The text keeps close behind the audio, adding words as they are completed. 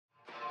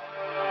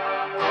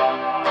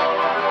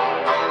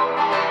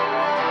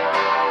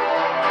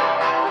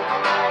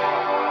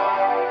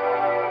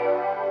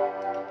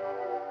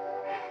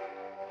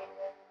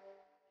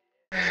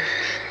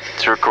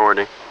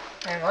morning.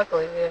 And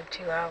luckily we have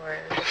 2 hours.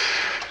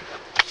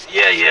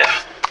 Yeah,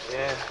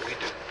 we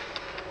do.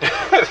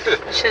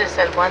 I should have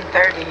said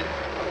 1:30.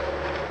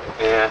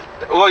 Yeah.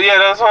 Well, yeah,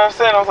 that's what I'm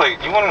saying. I was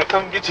like, you want him to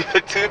come get you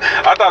at 2?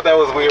 I thought that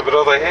was weird, but I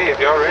was like, hey, if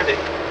y'all ready.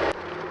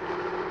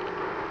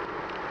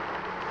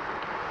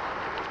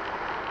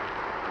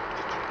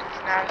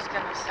 I was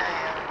gonna say.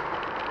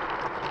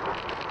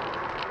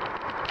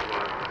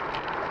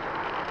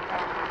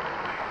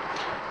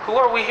 Who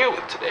are we here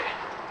with today?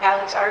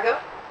 Alex Argot.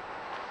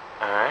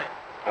 All right.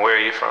 Where are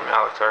you from,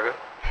 Alex Argot?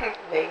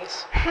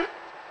 Vegas.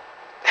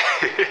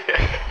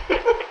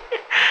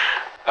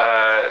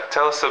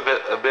 Tell us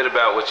a bit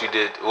about what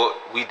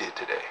we did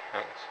today.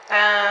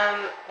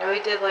 We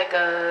did like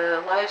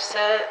a live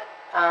set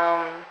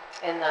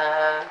in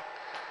the,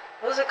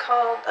 what was it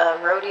called?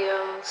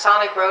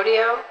 Sonic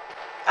Rodeo.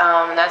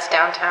 That's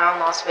downtown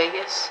Las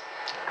Vegas.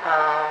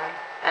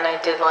 And I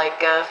did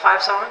like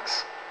 5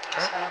 songs.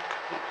 So.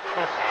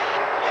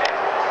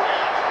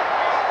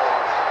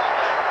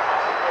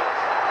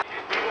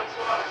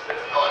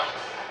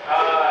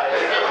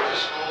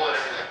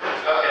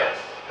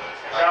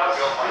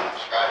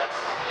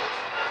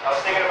 I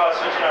was thinking about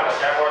switching out my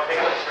Jaguar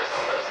pickups for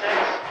some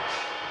lipsticks.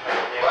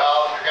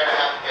 Well, you're going to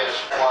have to get a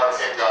squad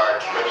pick guard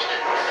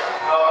lipstick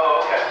pickup. Oh,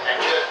 okay. And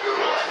just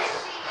Google it.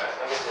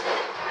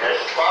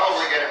 It's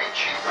probably going to be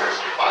cheaper if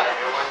you buy a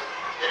new one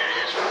than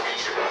it is for me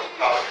to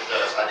probably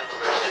because I think the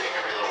lipstick is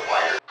going to be a little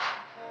wider.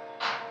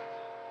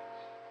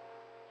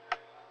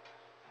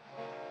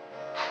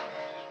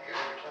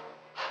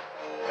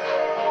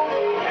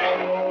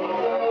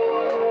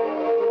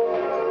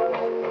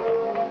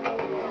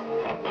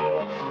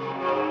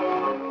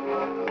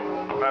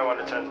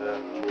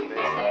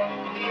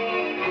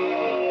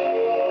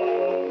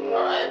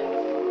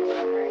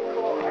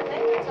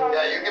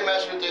 Yeah, you can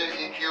mess with the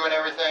EQ and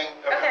everything.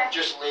 Okay.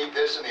 Just leave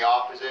this in the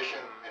off position,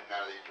 and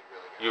none of these are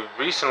really good. You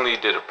recently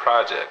did a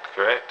project,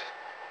 correct?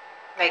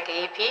 Like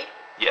an EP?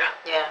 Yeah.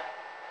 Yeah.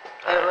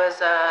 It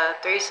was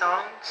 3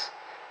 songs.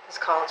 It's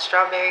called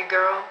Strawberry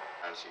Girl.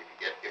 And see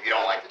if you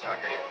don't like the tone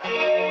you're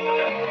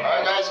getting.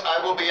 Alright guys, I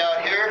will be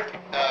out here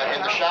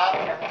in the shop.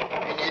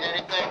 If you need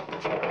anything.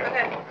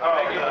 Okay.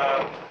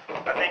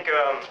 I think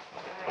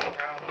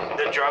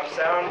the drum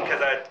sound,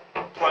 because I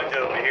plugged it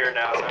over here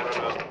now, so I don't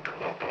know.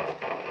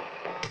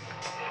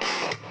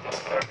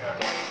 Okay.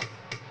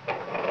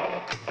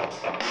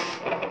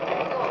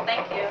 Cool,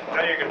 thank you. Is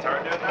that your guitar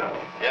doing that?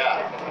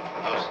 Yeah.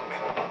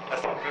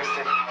 That's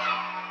acoustic.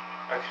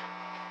 Okay.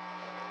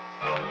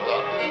 Hold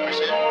on, can I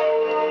see it?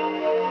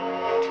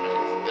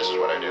 This is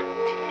what I do.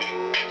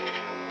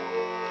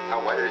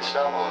 Why did it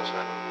stop all of a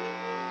sudden?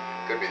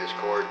 Could be this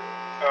cord.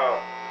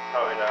 Oh,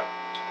 probably not.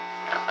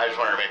 I just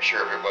wanted to make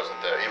sure if it wasn't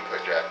the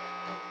input jack.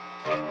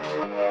 She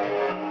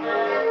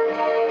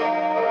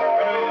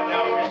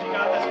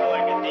got this for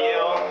like a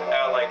deal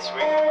at like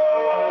Swing.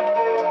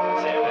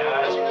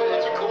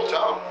 It's a cool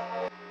tone.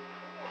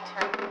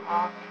 Turn them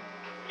off.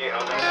 Yeah, I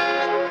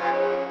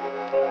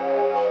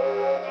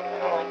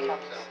don't like how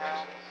this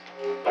sounds.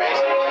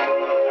 Basically,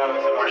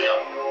 where'd it go?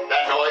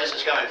 That noise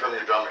is coming from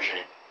your drum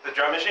machine. The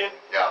drum machine?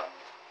 Yeah.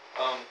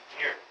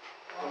 Here.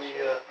 Let me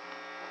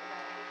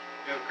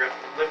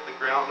lift the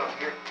ground up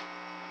here.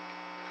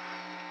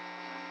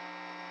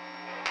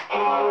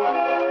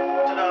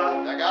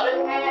 Ta-da! I got it?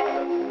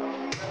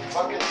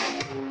 Fucking.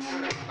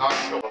 Oh,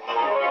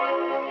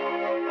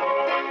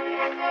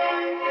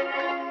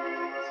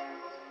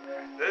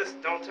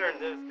 Don't turn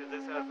this, because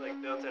this has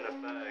like built-in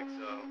effects,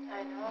 so. I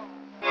know.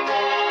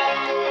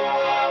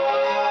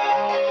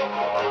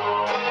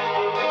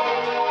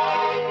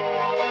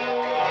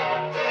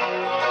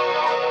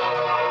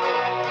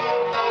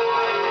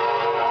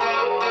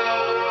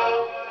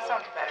 That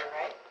sounds better,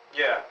 right?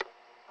 Yeah.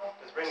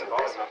 Just bring the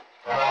volume up.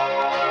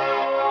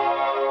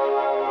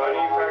 Why do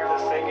you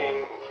practice singing?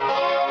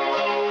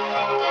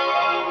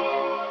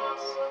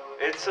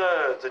 It's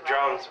the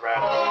drums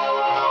rattle.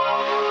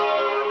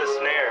 The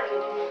snare.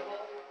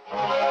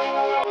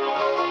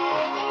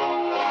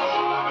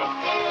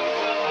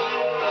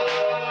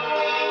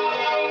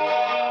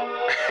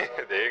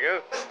 There you go.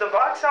 The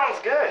box sounds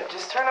good.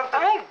 Just turn up the...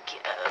 I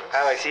guess.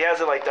 Alex, he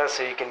has it like that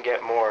so you can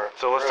get more.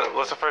 So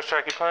what's the first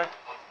track you playing?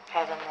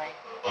 Heavenly.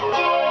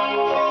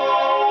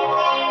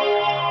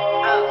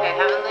 Okay,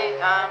 Heavenly.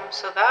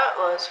 So that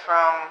was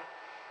from,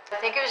 I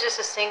think it was just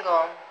a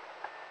single.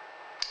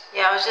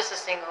 Yeah, it was just a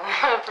single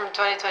from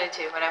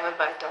 2022 when I went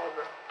by Doll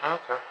Girl.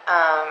 Okay.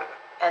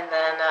 And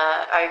then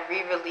I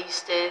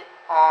re-released it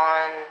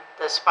on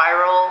the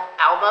Spiral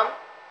album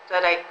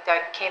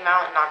that came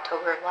out in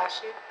October of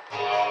last year. You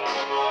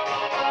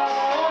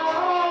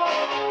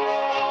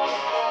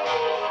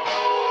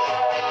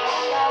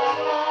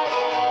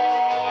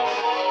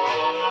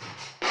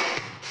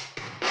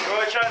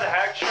want to try the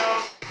hack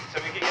drum so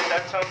we can get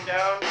that tone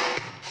down?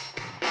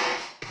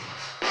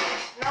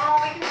 No,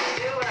 we can just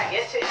do it when I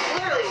get to it. It's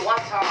literally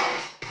one song.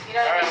 You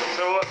know what I mean?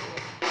 So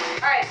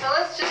Alright, so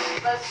let's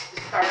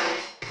start.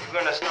 we're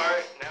gonna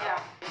start now. Yeah.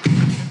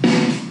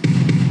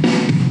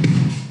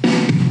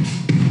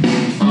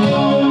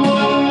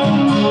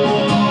 Oh,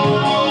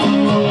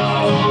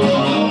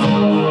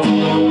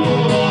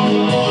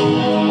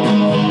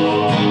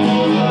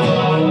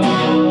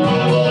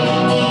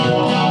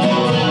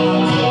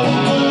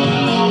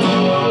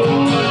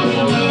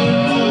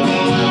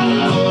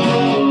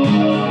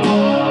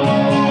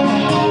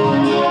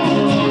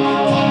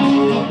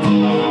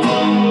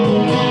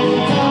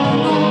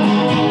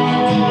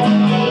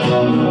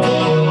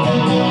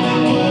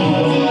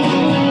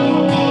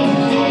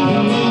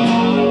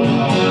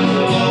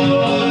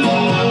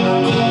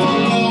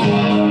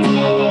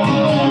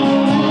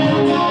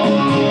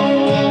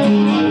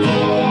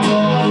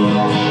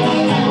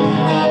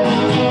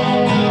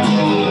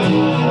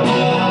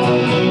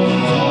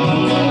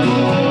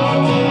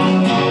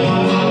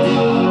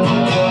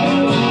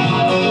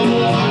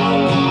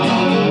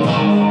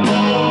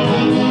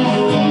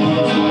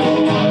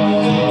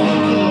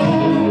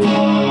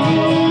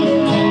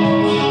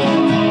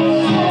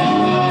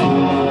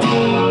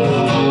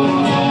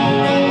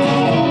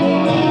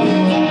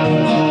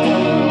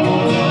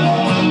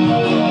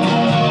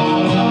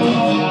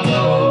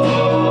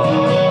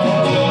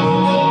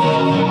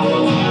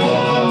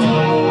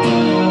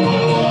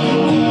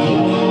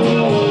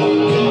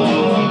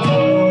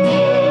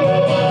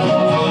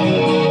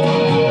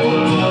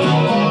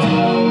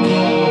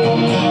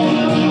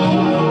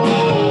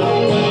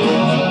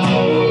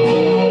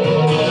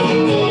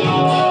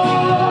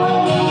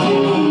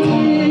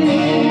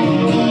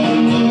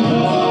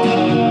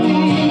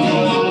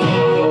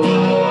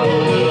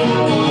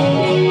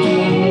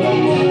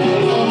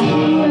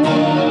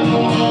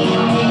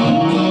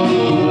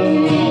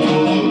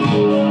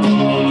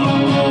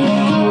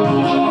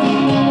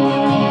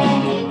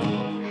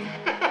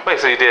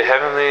 did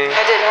Heavenly.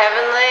 I did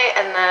Heavenly,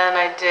 and then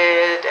I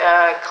did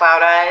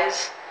Cloud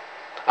Eyes.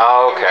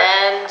 Oh, okay.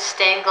 And then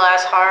Stained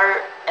Glass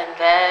Heart, and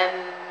then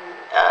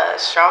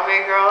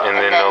Strawberry Girl, and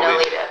then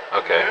Nolita.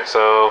 Okay,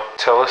 so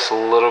tell us a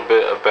little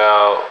bit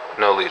about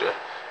Nolita.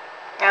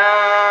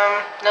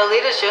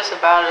 Nolita's just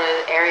about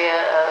an area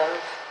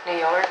of New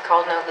York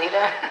called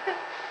Nolita.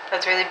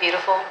 That's really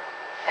beautiful,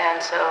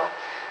 and so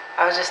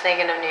I was just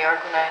thinking of New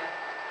York when I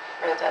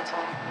wrote that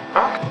song.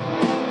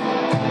 Oh.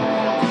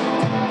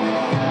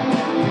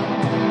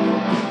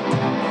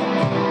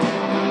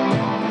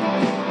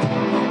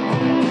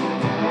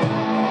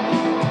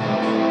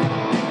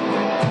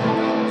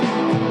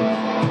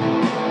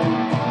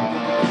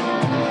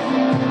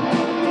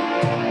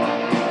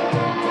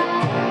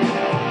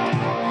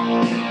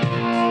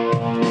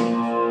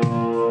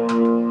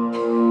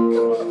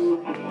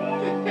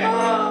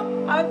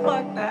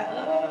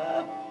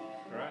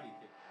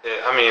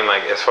 I mean,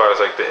 like, as far as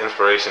like the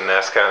inspiration,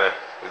 that's kind of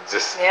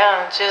just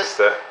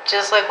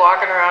just like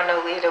walking around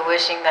Nolita,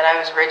 wishing that I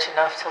was rich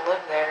enough to live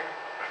there.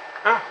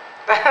 Oh.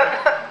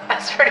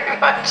 That's pretty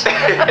much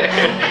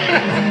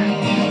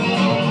it.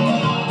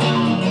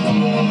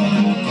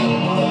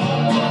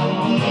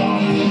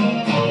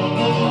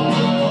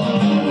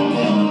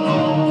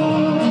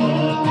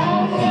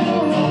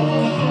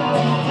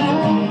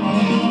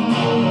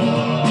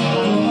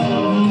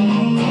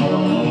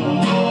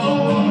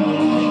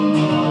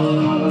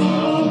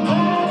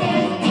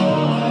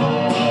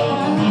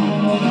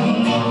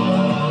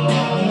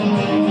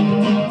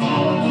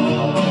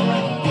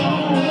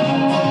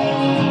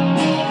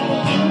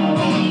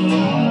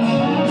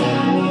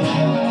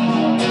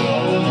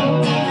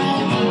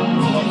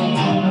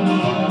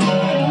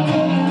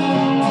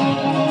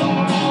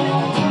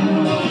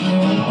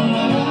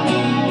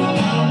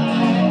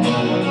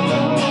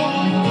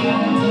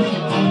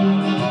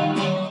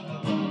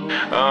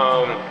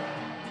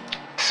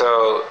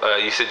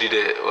 You said you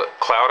did what,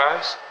 Cloud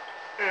Eyes?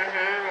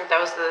 That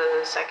was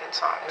the second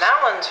song. And that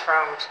one's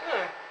from,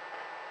 I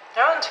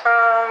don't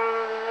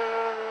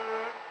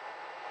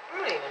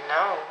even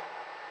know.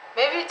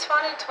 Maybe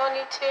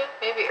 2022,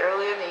 maybe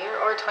earlier in the year,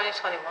 or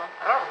 2021.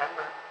 I don't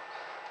remember.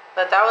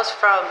 But that was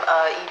from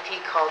an EP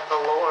called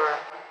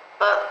Velour.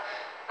 But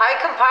I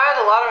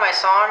compiled a lot of my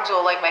songs,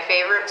 or like my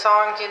favorite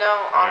songs,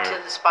 onto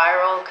the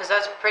Spiral, because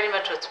that's pretty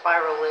much what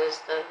Spiral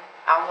is, the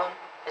album.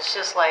 It's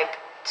just like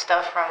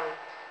stuff from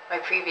my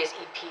previous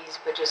EPs,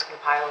 but just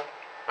compiled.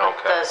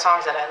 Okay. The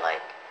songs that I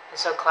like. And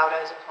so Cloud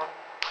Eyes is one.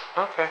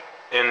 Okay.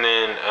 And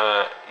then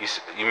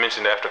you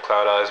mentioned after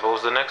Cloud Eyes, what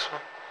was the next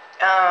one?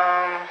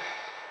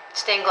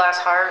 Stained Glass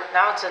Heart.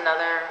 Now it's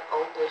another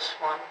oldish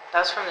one.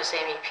 That was from the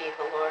same EP,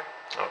 Velour.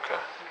 Okay.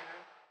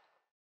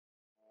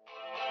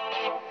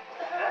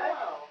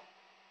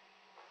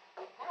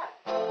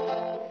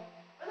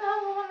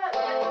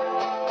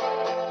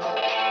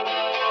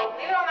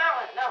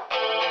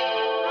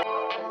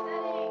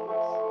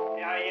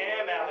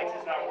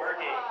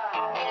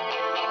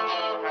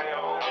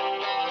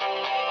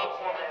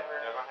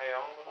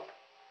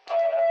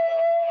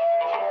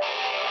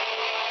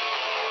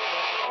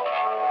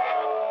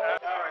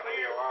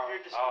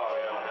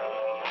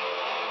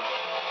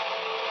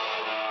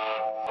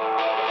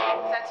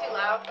 Too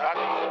loud?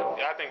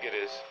 I think it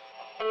is.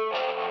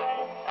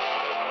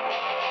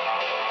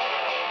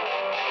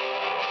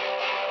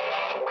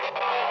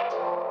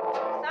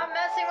 Stop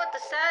messing with the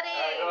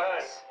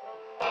settings.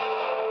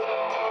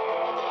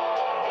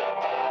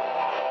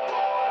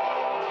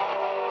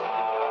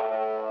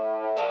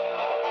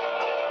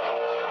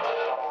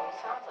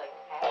 Sounds like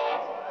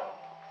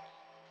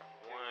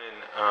when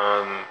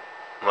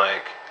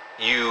like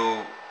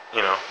you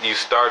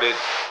started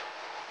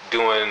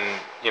doing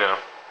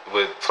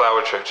with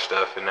Flower Church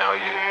stuff, and now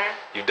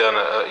you're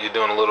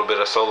doing a little bit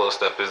of solo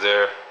stuff. Is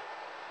there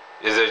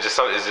just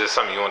something? Is this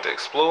something you want to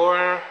explore?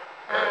 Or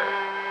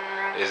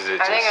is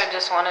it? I think I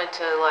just wanted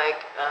to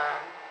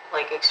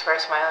like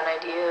express my own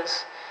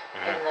ideas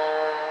in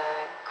the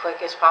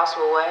quickest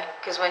possible way.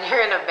 Because when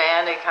you're in a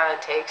band, it kind of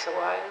takes a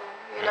while,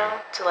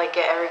 to like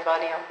get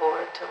everybody on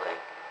board to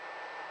like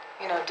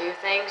do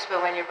things.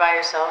 But when you're by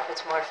yourself,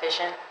 it's more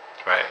efficient.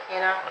 Right.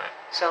 Right.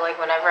 So like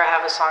whenever I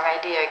have a song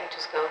idea, I can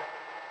just go.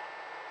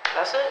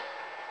 That's it.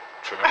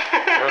 True.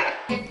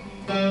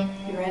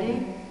 You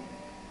ready?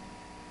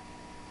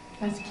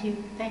 That's cute.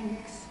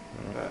 Thanks.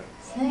 Okay.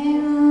 Let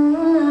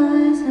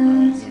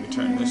me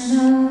turn this.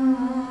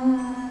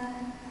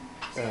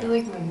 I feel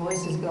like my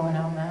voice is going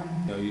out now.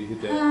 No, you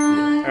hit that. I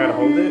gotta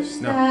hold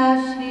it? No.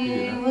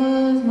 You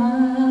do not.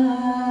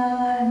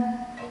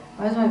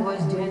 Why is my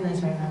voice doing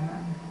this right now?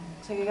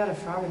 It's like I got a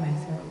frog in my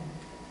throat.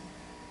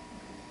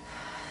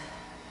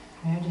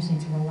 Maybe I just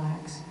need to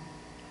relax.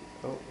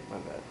 Oh, my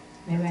bad.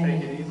 Maybe I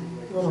need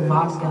a little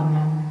vodka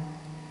now.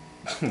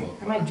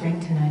 I might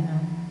drink tonight now.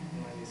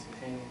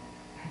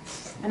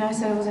 I know I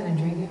said I wasn't gonna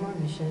drink anymore,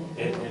 but shit.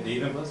 And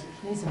even busters.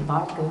 I need some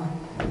vodka.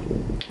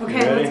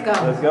 Okay, let's go.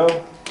 Let's go.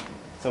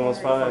 It's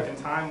almost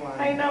 5.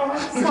 I know,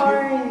 I'm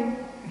sorry.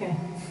 Okay,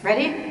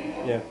 ready?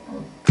 Yeah.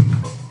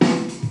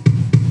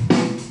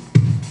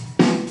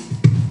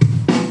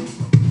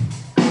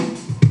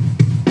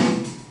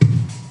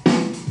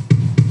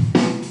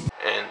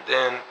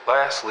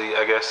 lastly,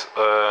 I guess,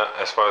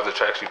 as far as the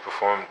tracks you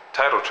performed,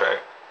 title track,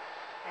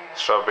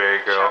 Strawberry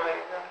Girl.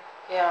 Strawberry Girl.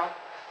 Yeah.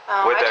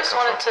 Where'd I that just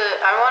come wanted from?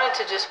 I wanted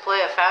to just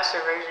play a faster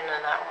version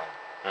of that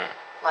one.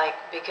 Like,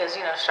 because,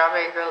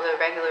 Strawberry Girl, the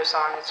regular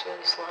song, is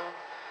really slow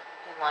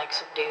and, like,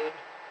 subdued.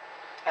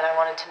 And I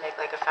wanted to make,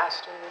 like, a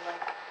faster,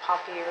 like,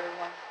 poppier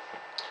one.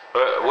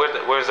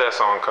 Where's that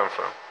song come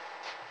from?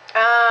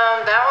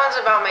 That one's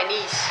about my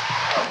niece.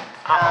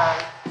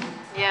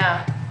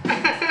 Yeah.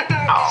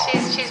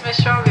 She's my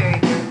Strawberry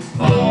Girl.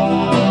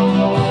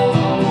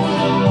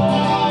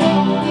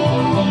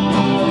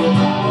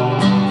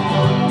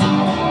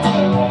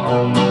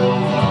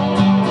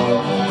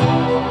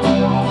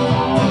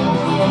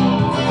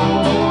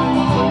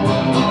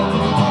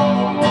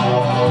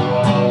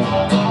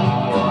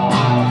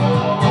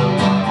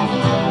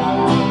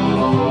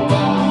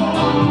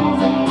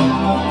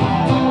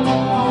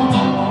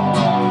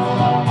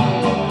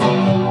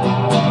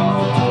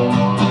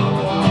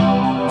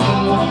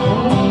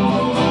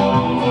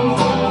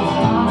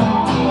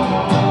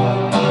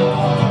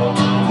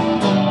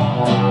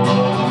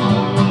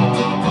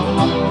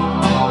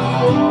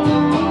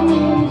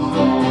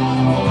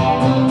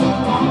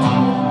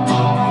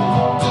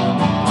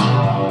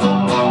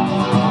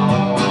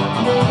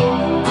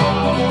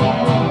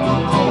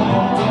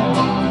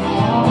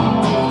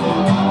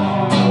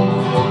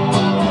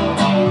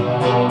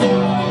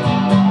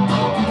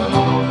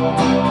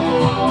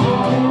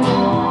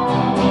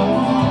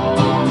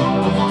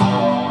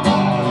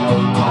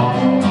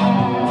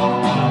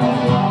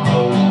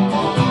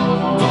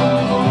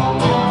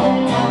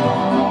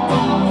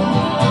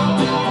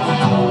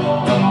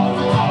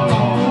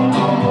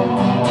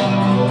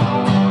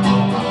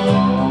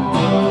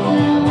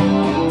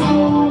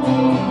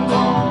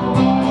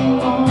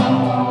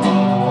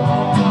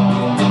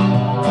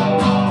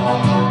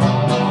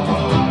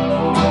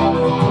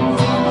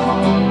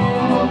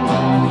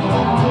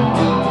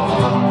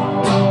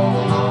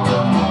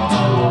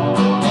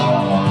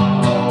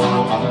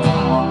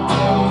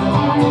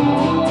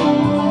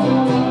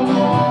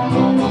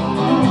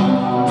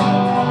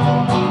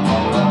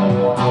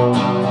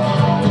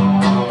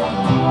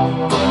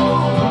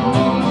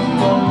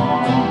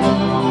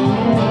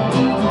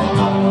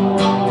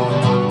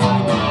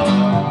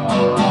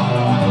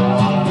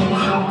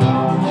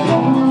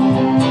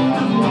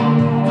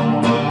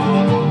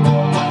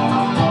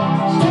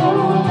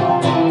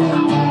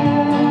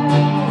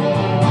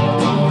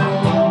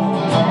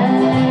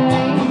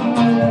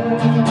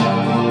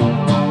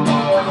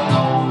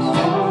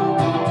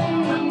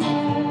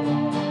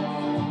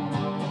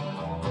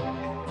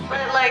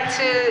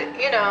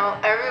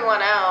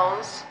 Everyone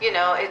else,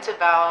 it's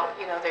about,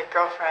 their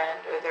girlfriend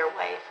or their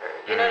wife or,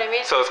 you know what I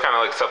mean? So it's kind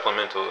of like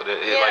supplemental. Like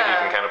you Yeah.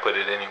 can kind of put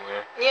it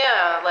anywhere.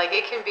 Yeah, like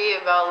it can be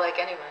about like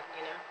anyone,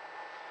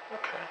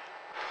 Okay.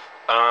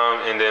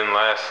 And then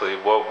lastly,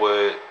 what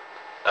would,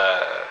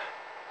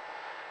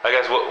 I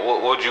guess,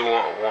 what would you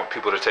want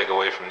people to take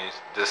away from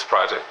this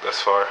project thus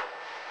far?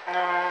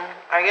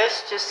 I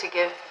guess just to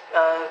give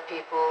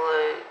people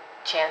a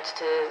chance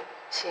to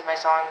see my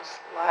songs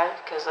live,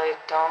 because I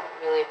don't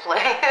really play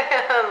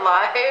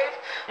live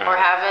or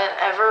haven't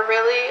ever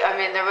really. I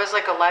mean, there was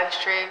like a live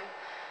stream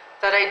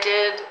that I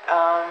did,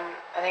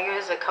 I think it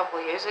was a couple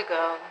years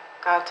ago.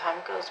 God,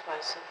 time goes by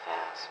so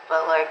fast.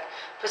 But like,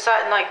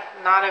 besides, like,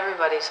 not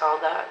everybody saw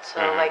that. So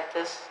like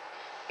this,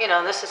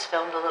 this is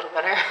filmed a little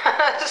better.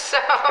 So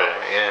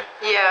Okay,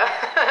 yeah,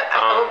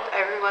 I hope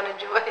everyone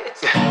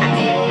enjoys.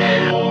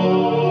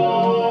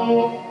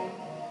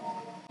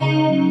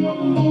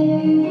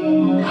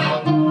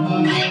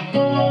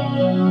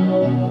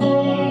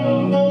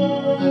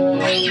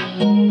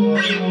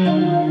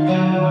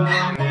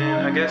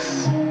 I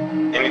guess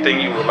anything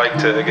you would like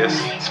to,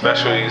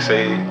 special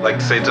like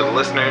to say to the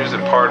listeners,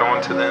 impart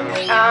on to them?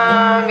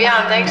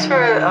 Yeah, thanks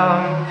for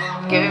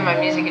giving my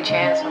music a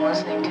chance and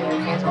listening to it.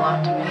 It means a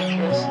lot to me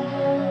because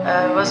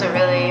it wasn't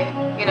really,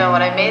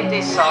 when I made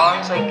these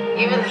songs, like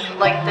even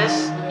like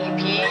this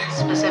EP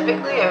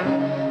specifically,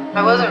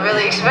 I wasn't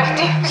really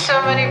expecting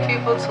so many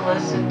people to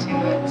listen to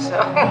it.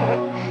 So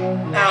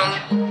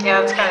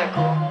yeah, it's kind of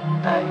cool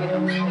that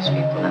there's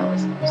people that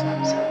listen to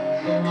them. So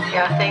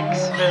yeah,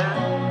 thanks for that.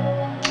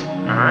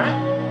 All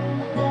right.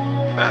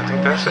 I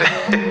think that's it.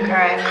 All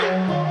right, cool.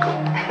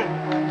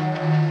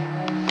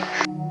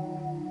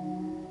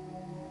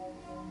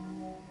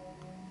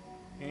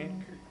 And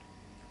Kurt.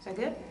 Is that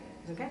good?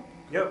 Is it okay?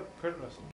 Yep, Kurt Russell.